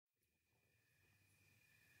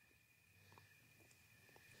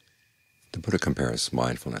The Buddha compares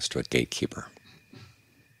mindfulness to a gatekeeper,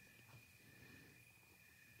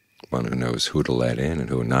 one who knows who to let in and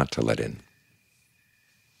who not to let in.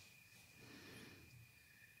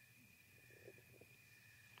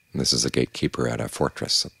 And this is a gatekeeper at a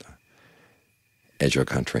fortress at the edge of a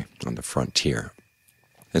country on the frontier.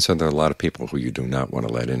 And so there are a lot of people who you do not want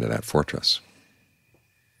to let into that fortress.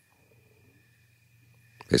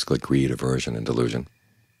 Basically greed, aversion, and delusion.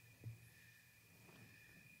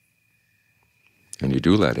 And you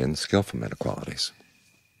do let in skillful mental qualities.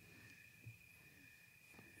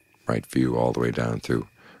 Right view all the way down through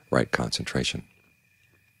right concentration.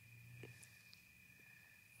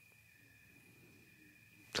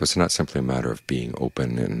 So it's not simply a matter of being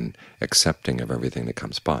open and accepting of everything that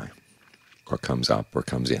comes by, or comes up, or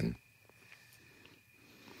comes in.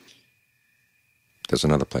 There's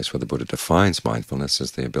another place where the Buddha defines mindfulness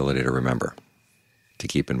as the ability to remember, to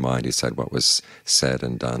keep in mind, he said, what was said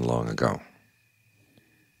and done long ago.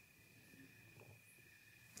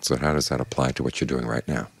 So how does that apply to what you're doing right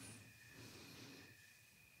now?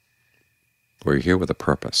 Well, you're here with a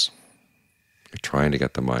purpose. You're trying to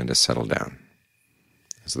get the mind to settle down.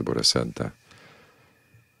 As the Buddha said, the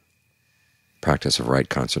practice of right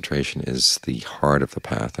concentration is the heart of the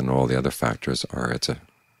path, and all the other factors are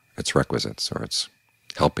its requisites, or its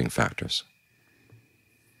helping factors.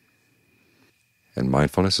 And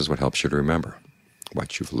mindfulness is what helps you to remember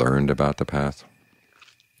what you've learned about the path,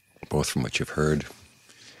 both from what you've heard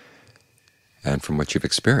and from what you've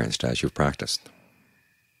experienced as you've practiced.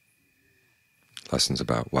 Lessons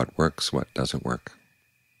about what works, what doesn't work.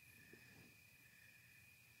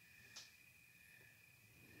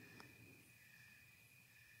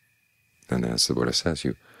 And as the Buddha says,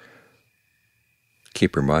 you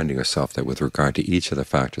keep reminding yourself that with regard to each of the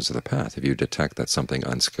factors of the path, if you detect that something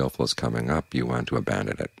unskillful is coming up, you want to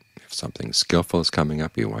abandon it. If something skillful is coming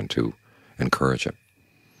up, you want to encourage it.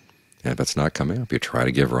 And if it's not coming up, you try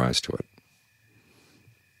to give rise to it.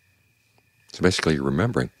 So basically you're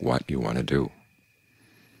remembering what you want to do.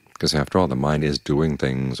 Because after all, the mind is doing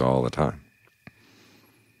things all the time.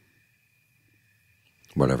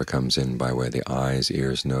 Whatever comes in by way of the eyes,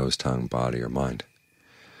 ears, nose, tongue, body, or mind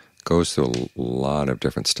goes through a lot of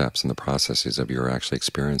different steps in the processes of your actually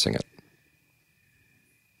experiencing it.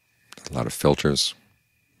 A lot of filters,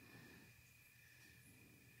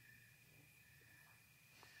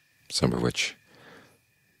 some of which,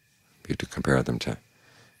 if you compare them to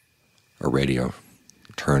a radio,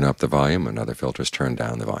 turn up the volume, and other filters turn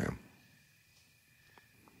down the volume.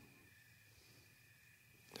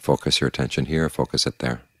 Focus your attention here, focus it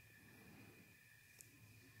there.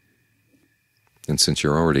 And since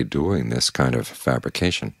you're already doing this kind of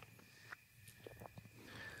fabrication,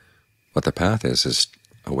 what the path is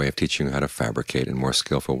a way of teaching you how to fabricate in more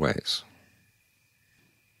skillful ways.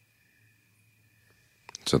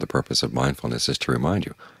 So the purpose of mindfulness is to remind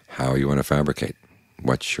you how you want to fabricate,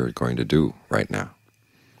 what you're going to do right now.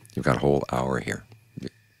 You've got a whole hour here.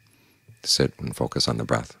 Sit and focus on the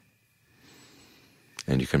breath.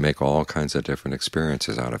 And you can make all kinds of different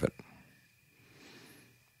experiences out of it.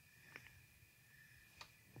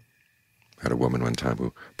 I had a woman one time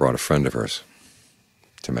who brought a friend of hers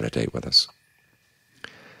to meditate with us.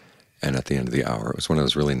 And at the end of the hour, it was one of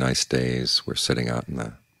those really nice days. We're sitting out in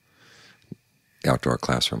the outdoor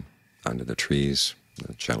classroom under the trees,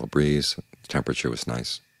 the gentle breeze, the temperature was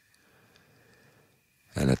nice.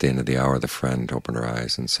 And at the end of the hour, the friend opened her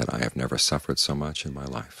eyes and said, "I have never suffered so much in my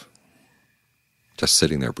life." Just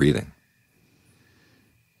sitting there breathing.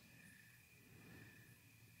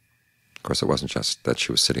 Of course, it wasn't just that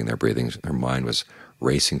she was sitting there breathing. Her mind was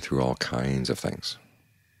racing through all kinds of things,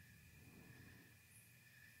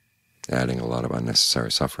 adding a lot of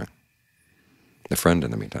unnecessary suffering. The friend,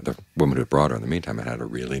 in the meantime, the woman who brought her in the meantime, had had a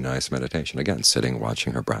really nice meditation, again, sitting,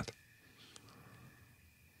 watching her breath.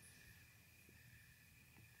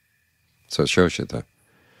 So it shows you the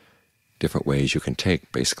different ways you can take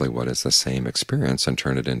basically what is the same experience and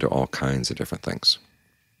turn it into all kinds of different things.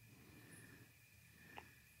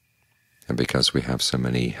 And because we have so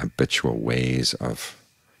many habitual ways of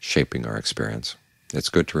shaping our experience, it's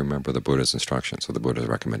good to remember the Buddha's instructions or the Buddha's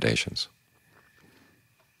recommendations.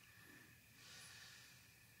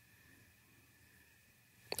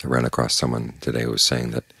 I ran across someone today who was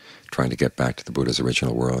saying that trying to get back to the Buddha's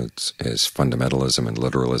original words is fundamentalism and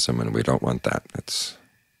literalism, and we don't want that. It's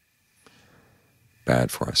bad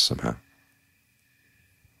for us somehow.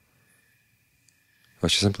 Well,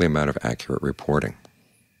 it's simply a matter of accurate reporting.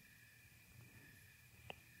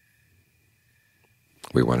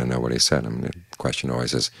 We want to know what he said. I mean, the question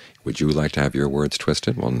always is, would you like to have your words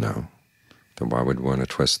twisted? Well, no. Then why would we want to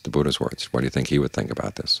twist the Buddha's words? What do you think he would think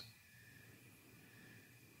about this?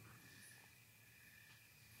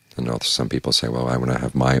 And also some people say, well, I want to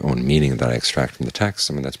have my own meaning that I extract from the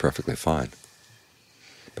text. I mean, that's perfectly fine.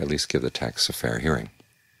 But at least give the text a fair hearing.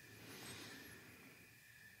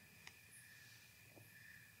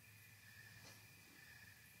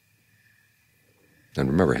 And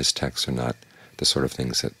remember, his texts are not the sort of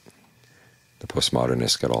things that the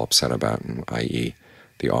postmodernists get all upset about, i.e.,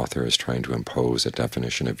 the author is trying to impose a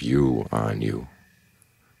definition of you on you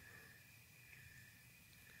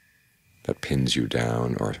that pins you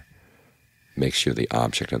down or makes you the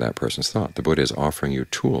object of that person's thought. The Buddha is offering you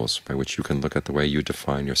tools by which you can look at the way you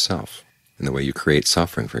define yourself, and the way you create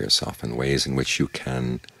suffering for yourself, and ways in which you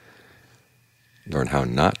can learn how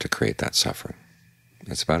not to create that suffering.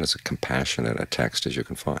 It's about as compassionate a text as you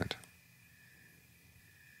can find.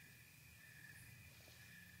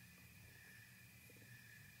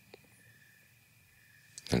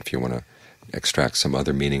 And if you want to extract some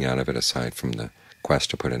other meaning out of it aside from the quest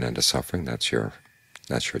to put an end to suffering, that's your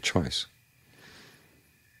choice.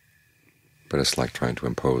 But it's like trying to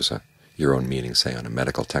impose your own meaning, say, on a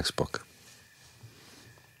medical textbook,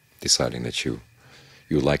 deciding that you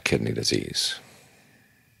like kidney disease,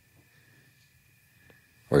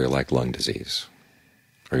 or you like lung disease,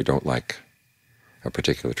 or you don't like a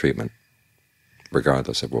particular treatment,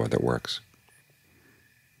 regardless of whether it works.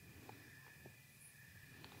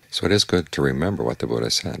 So it is good to remember what the Buddha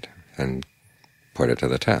said and put it to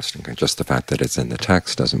the test. And just the fact that it's in the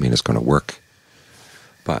text doesn't mean it's going to work,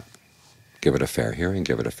 but give it a fair hearing,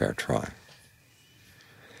 give it a fair try,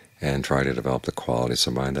 and try to develop the qualities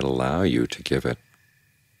of mind that allow you to give it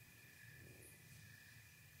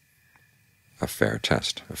a fair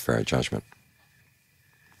test, a fair judgment.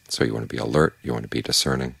 So you want to be alert, you want to be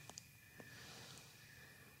discerning.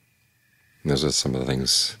 And those are some of the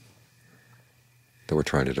things that we're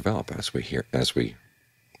trying to develop as we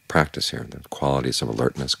practice here, the qualities of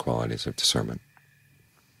alertness, qualities of discernment.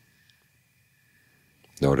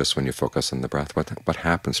 Notice when you focus on the breath, what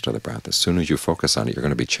happens to the breath. As soon as you focus on it, you're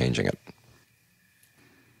going to be changing it.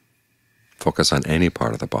 Focus on any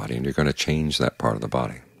part of the body, and you're going to change that part of the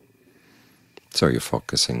body. So are you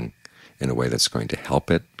focusing in a way that's going to help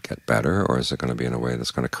it get better, or is it going to be in a way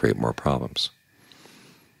that's going to create more problems?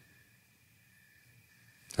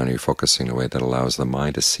 And are you focusing in a way that allows the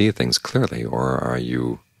mind to see things clearly, or are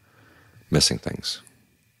you missing things?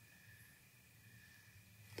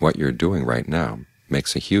 What you're doing right now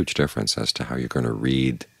makes a huge difference as to how you're going to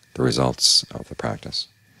read the results of the practice,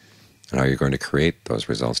 and how you're going to create those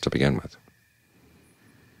results to begin with.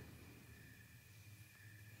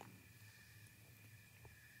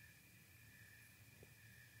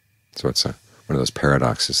 So it's one of those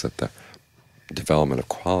paradoxes that the development of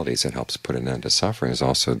qualities that helps put an end to suffering is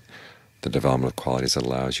also the development of qualities that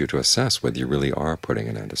allows you to assess whether you really are putting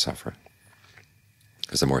an end to suffering.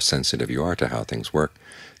 Because the more sensitive you are to how things work,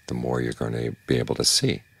 the more you're going to be able to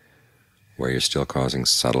see where you're still causing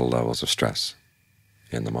subtle levels of stress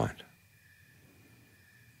in the mind.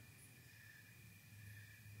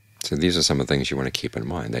 So these are some of the things you want to keep in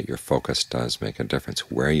mind, that your focus does make a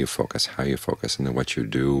difference. Where you focus, how you focus, and then what you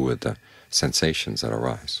do with the sensations that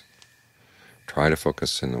arise. Try to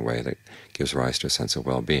focus in a way that gives rise to a sense of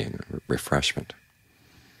well-being, refreshment.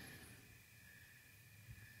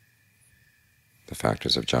 The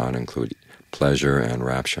factors of jhana include pleasure and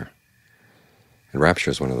rapture. And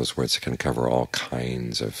rapture is one of those words that can cover all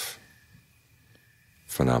kinds of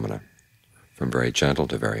phenomena, from very gentle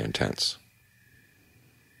to very intense.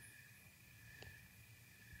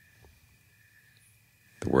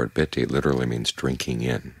 The word piti literally means drinking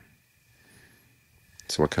in.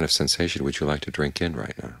 So what kind of sensation would you like to drink in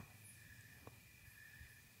right now?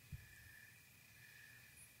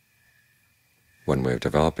 One way of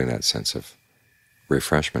developing that sense of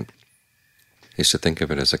refreshment is to think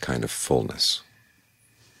of it as a kind of fullness.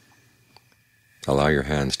 Allow your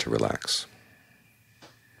hands to relax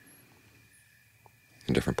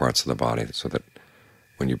in different parts of the body, so that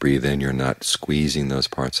when you breathe in, you're not squeezing those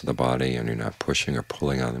parts of the body and you're not pushing or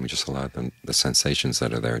pulling on them. You just allow them, the sensations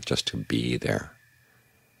that are there, just to be there.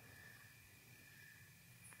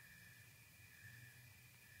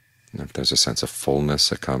 And if there's a sense of fullness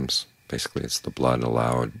that comes, basically it's the blood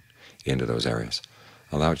allowed into those areas.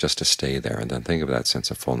 Allow it just to stay there, and then think of that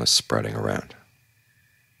sense of fullness spreading around.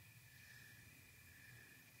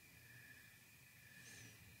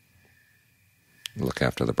 Look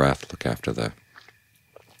after the breath, look after the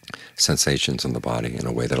sensations in the body in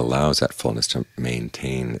a way that allows that fullness to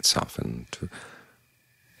maintain itself and to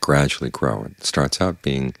gradually grow. It starts out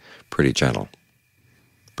being pretty gentle,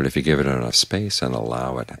 but if you give it enough space and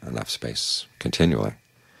allow it enough space continually,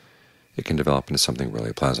 it can develop into something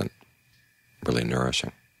really pleasant, really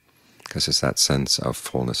nourishing. because it's that sense of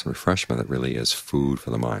fullness and refreshment that really is food for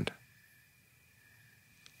the mind.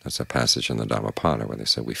 That's a passage in the Dhammapada where they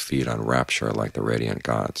say we feed on rapture like the radiant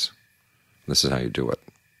gods. This is how you do it.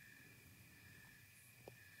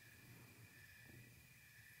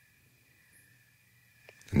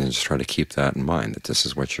 And then just try to keep that in mind, that this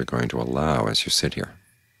is what you're going to allow as you sit here.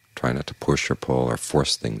 Try not to push or pull or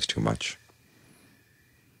force things too much.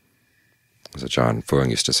 As John Fung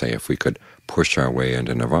used to say, if we could push our way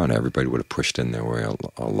into nirvana, everybody would have pushed in their way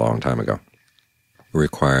a long time ago. It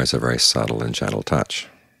requires a very subtle and gentle touch.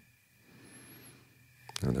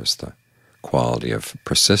 And there's the quality of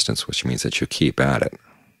persistence, which means that you keep at it.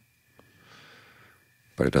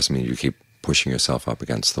 But it doesn't mean you keep pushing yourself up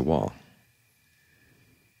against the wall.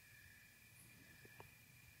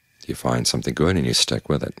 You find something good and you stick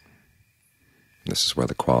with it. This is where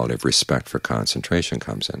the quality of respect for concentration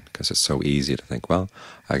comes in, because it's so easy to think, well,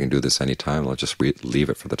 I can do this any time, I'll just leave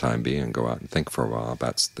it for the time being and go out and think for a while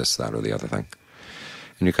about this, that, or the other thing.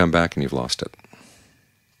 And you come back and you've lost it.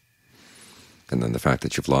 And then the fact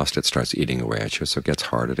that you've lost it starts eating away at you, so it gets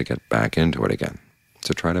harder to get back into it again.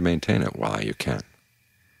 So try to maintain it while you can.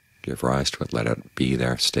 Give rise to it, let it be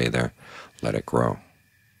there, stay there, let it grow.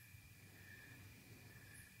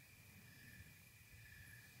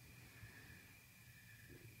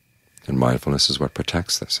 And mindfulness is what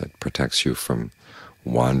protects this. It protects you from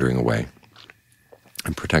wandering away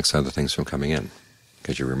and protects other things from coming in,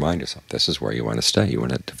 because you remind yourself this is where you want to stay. You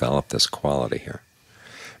want to develop this quality here.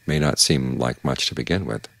 It may not seem like much to begin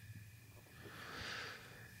with,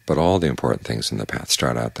 but all the important things in the path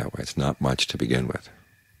start out that way. It's not much to begin with,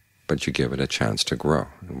 but you give it a chance to grow.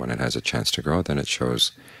 And when it has a chance to grow, then it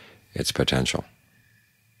shows its potential,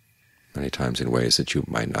 many times in ways that you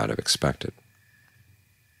might not have expected.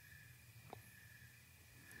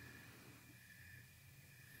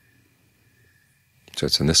 So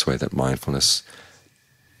it's in this way that mindfulness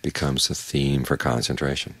becomes a theme for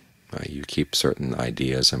concentration. You keep certain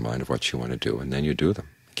ideas in mind of what you want to do, and then you do them.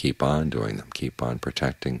 Keep on doing them. Keep on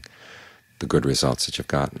protecting the good results that you've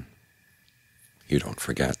gotten. You don't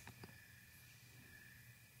forget.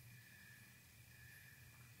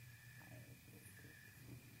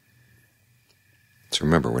 So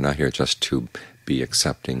remember, we're not here just to be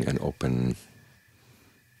accepting and open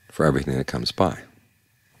for everything that comes by.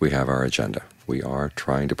 We have our agenda. We are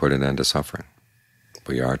trying to put an end to suffering.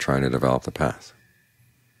 We are trying to develop the path.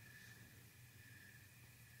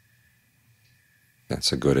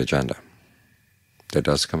 That's a good agenda. There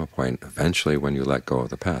does come a point eventually when you let go of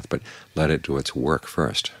the path, but let it do its work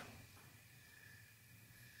first.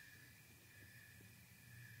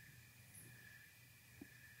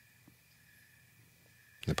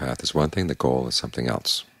 The path is one thing, the goal is something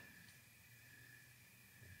else.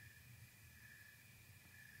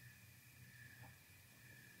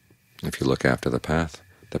 If you look after the path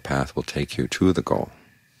will take you to the goal.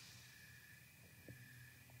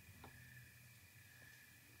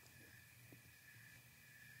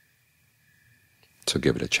 So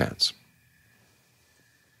give it a chance.